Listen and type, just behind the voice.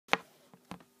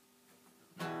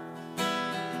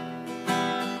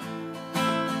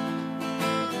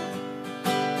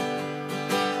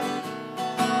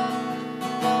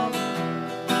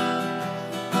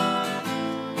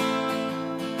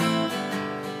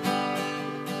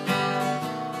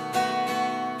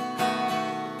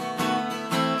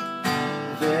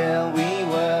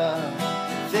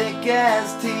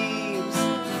as thieves,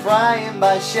 frying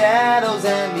by shadows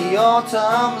and the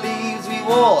autumn leaves. We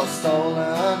wore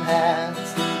stolen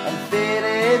hats and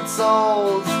fitted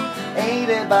souls,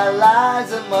 aided by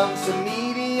lies amongst the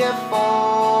media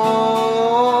foes.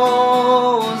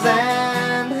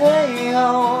 And hey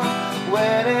ho,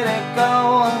 where did it go?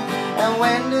 And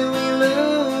when do we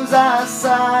lose our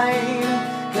sight?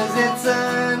 'Cause it's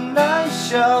a nice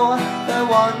show, the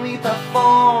one we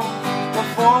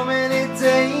performing it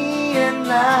day and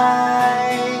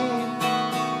night.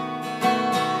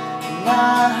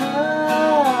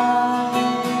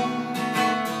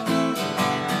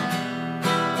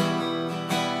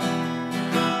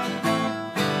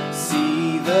 See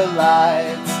the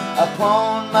lights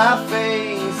upon my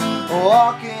face,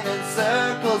 walking in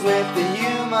circles with the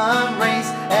human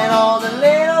race. And all the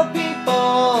little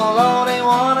people, oh, they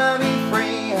wanna be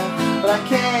free, but I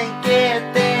can't get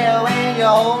there when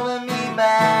you're holding me back.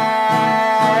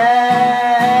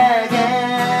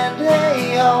 And hey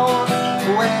oh,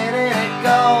 where did it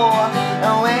go?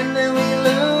 And when do we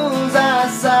lose our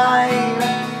sight?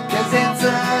 'Cause it's a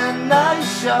nice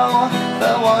show,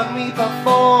 the one we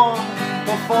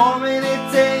performing it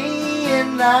day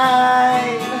and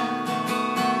night.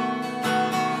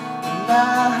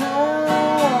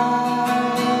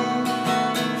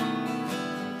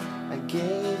 I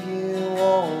gave you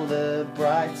all the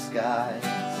bright skies,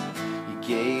 you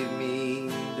gave me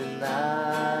the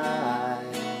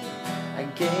night. I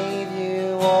gave you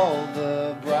all the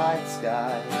bright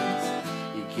skies,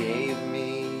 you gave me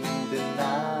the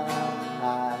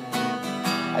night.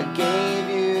 I gave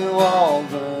you all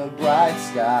the bright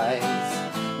skies,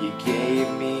 you gave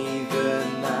me the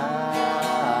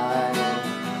night.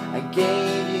 I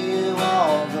gave you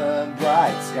all the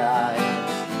bright skies.